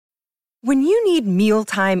When you need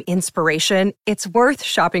mealtime inspiration, it's worth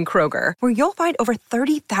shopping Kroger, where you'll find over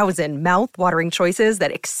 30,000 mouth-watering choices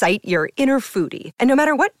that excite your inner foodie. And no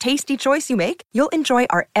matter what tasty choice you make, you'll enjoy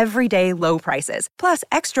our everyday low prices, plus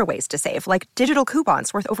extra ways to save, like digital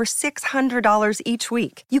coupons worth over $600 each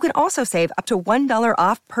week. You can also save up to $1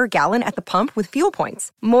 off per gallon at the pump with fuel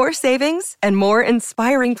points. More savings and more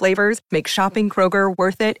inspiring flavors make shopping Kroger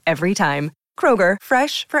worth it every time. Kroger,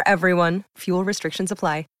 fresh for everyone. Fuel restrictions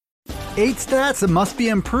apply. 8 stats that must be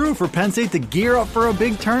improved for Penn State to gear up for a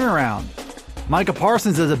big turnaround. Micah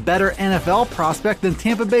Parsons is a better NFL prospect than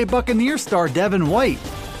Tampa Bay Buccaneers star Devin White.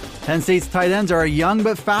 Penn State's tight ends are a young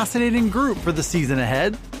but fascinating group for the season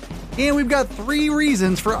ahead. And we've got 3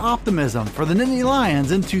 reasons for optimism for the Nittany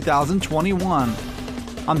Lions in 2021.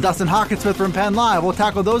 I'm Dustin Hockensmith from Penn Live. We'll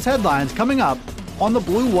tackle those headlines coming up on the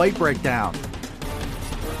Blue White Breakdown.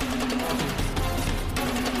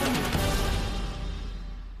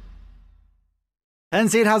 Penn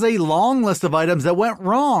State has a long list of items that went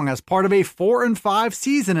wrong as part of a 4-5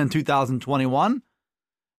 season in 2021.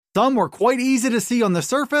 Some were quite easy to see on the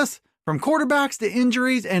surface, from quarterbacks to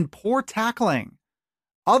injuries and poor tackling.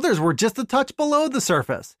 Others were just a touch below the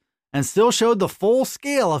surface and still showed the full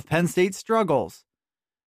scale of Penn State's struggles.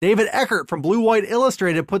 David Eckert from Blue White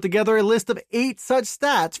Illustrated put together a list of 8 such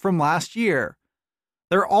stats from last year.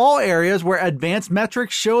 They're all areas where advanced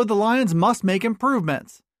metrics show the Lions must make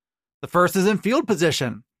improvements. The first is in field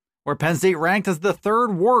position, where Penn State ranked as the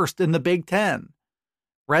 3rd worst in the Big Ten.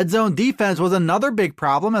 Red zone defense was another big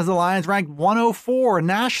problem, as the Lions ranked 104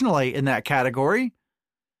 nationally in that category.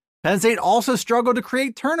 Penn State also struggled to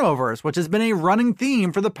create turnovers, which has been a running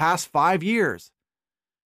theme for the past 5 years.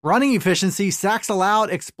 Running efficiency, sacks allowed,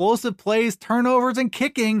 explosive plays, turnovers, and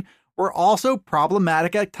kicking were also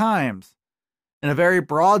problematic at times. In a very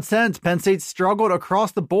broad sense, Penn State struggled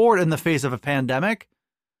across the board in the face of a pandemic.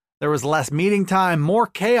 There was less meeting time, more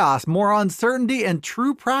chaos, more uncertainty, and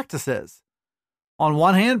true practices. On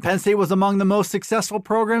one hand, Penn State was among the most successful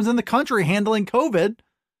programs in the country handling COVID,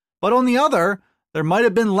 but on the other, there might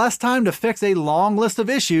have been less time to fix a long list of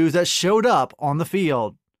issues that showed up on the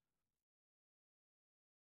field.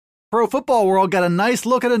 Pro Football World got a nice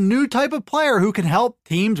look at a new type of player who can help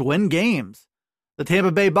teams win games. The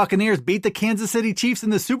Tampa Bay Buccaneers beat the Kansas City Chiefs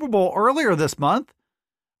in the Super Bowl earlier this month.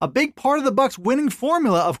 A big part of the Bucs' winning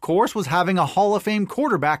formula, of course, was having a Hall of Fame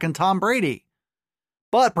quarterback in Tom Brady.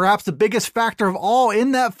 But perhaps the biggest factor of all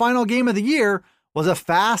in that final game of the year was a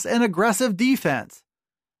fast and aggressive defense.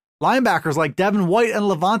 Linebackers like Devin White and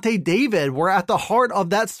Levante David were at the heart of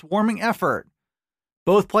that swarming effort.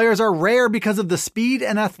 Both players are rare because of the speed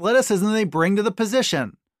and athleticism they bring to the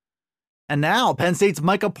position. And now Penn State's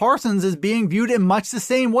Micah Parsons is being viewed in much the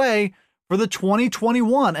same way for the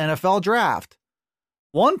 2021 NFL Draft.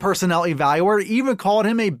 One personnel evaluator even called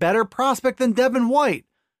him a better prospect than Devin White,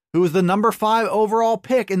 who was the number 5 overall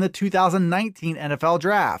pick in the 2019 NFL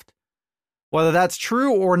Draft. Whether that's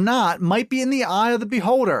true or not might be in the eye of the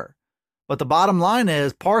beholder, but the bottom line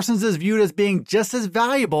is Parsons is viewed as being just as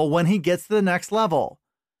valuable when he gets to the next level.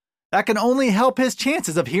 That can only help his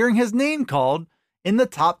chances of hearing his name called in the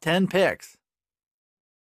top 10 picks.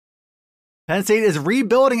 Penn State is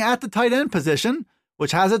rebuilding at the tight end position,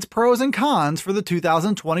 which has its pros and cons for the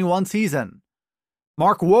 2021 season.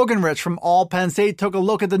 Mark Wogenrich from All Penn State took a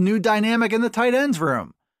look at the new dynamic in the tight ends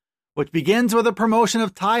room, which begins with the promotion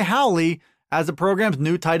of Ty Howley as the program's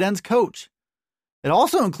new tight ends coach. It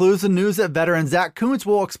also includes the news that veteran Zach Kuntz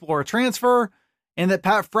will explore a transfer and that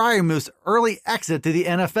Pat Freiermuth's early exit to the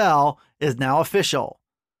NFL is now official.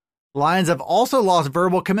 The Lions have also lost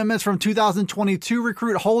verbal commitments from 2022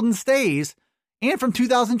 recruit Holden Stays and from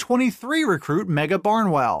 2023 recruit Mega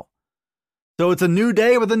Barnwell. So it's a new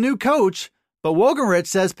day with a new coach, but Wogenrich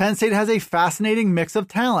says Penn State has a fascinating mix of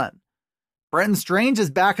talent. Brenton Strange is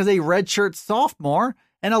back as a redshirt sophomore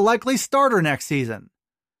and a likely starter next season.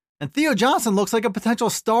 And Theo Johnson looks like a potential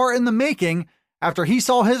star in the making after he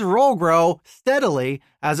saw his role grow steadily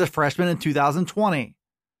as a freshman in 2020.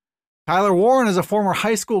 Tyler Warren is a former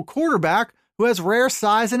high school quarterback who has rare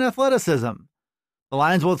size and athleticism. The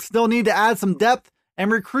Lions will still need to add some depth and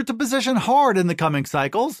recruit the position hard in the coming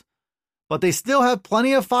cycles, but they still have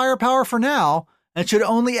plenty of firepower for now and should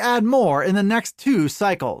only add more in the next 2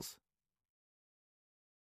 cycles.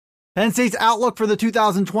 Penn State's outlook for the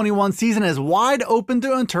 2021 season is wide open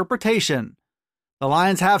to interpretation. The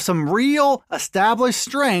Lions have some real established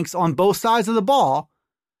strengths on both sides of the ball,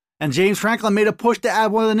 and James Franklin made a push to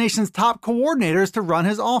add one of the nation's top coordinators to run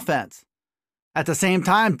his offense. At the same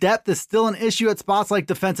time, depth is still an issue at spots like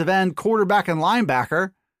defensive end, quarterback, and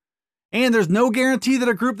linebacker. And there's no guarantee that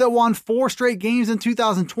a group that won 4 straight games in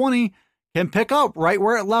 2020 can pick up right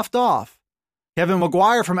where it left off. Kevin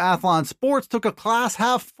McGuire from Athlon Sports took a glass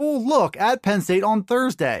half full look at Penn State on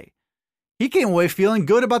Thursday. He came away feeling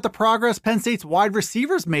good about the progress Penn State's wide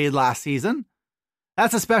receivers made last season.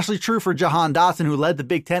 That's especially true for Jahan Dotson, who led the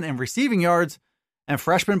Big Ten in receiving yards, and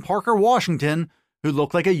freshman Parker Washington, who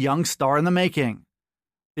looked like a young star in the making.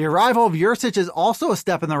 The arrival of Yurcich is also a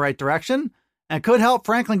step in the right direction and could help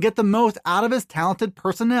Franklin get the most out of his talented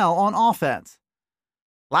personnel on offense.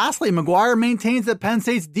 Lastly, McGuire maintains that Penn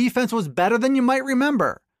State's defense was better than you might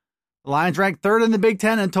remember. The Lions ranked third in the Big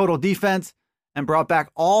Ten in total defense and brought back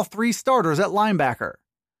all 3 starters at linebacker.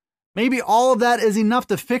 Maybe all of that is enough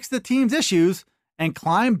to fix the team's issues and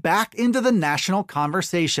climb back into the national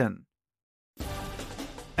conversation.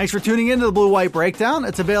 Thanks for tuning in to the Blue White Breakdown.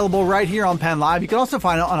 It's available right here on Penn Live. You can also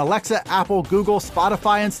find it on Alexa, Apple, Google,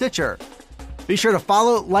 Spotify, and Stitcher. Be sure to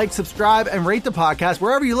follow, like, subscribe, and rate the podcast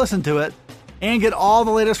wherever you listen to it, and get all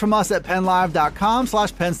the latest from us at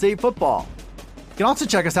PennLive.com/Penn State Football. You can also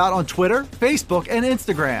check us out on Twitter, Facebook, and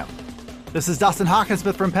Instagram. This is Dustin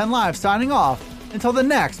Hockensmith from Penn Live signing off until the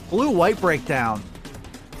next Blue White Breakdown.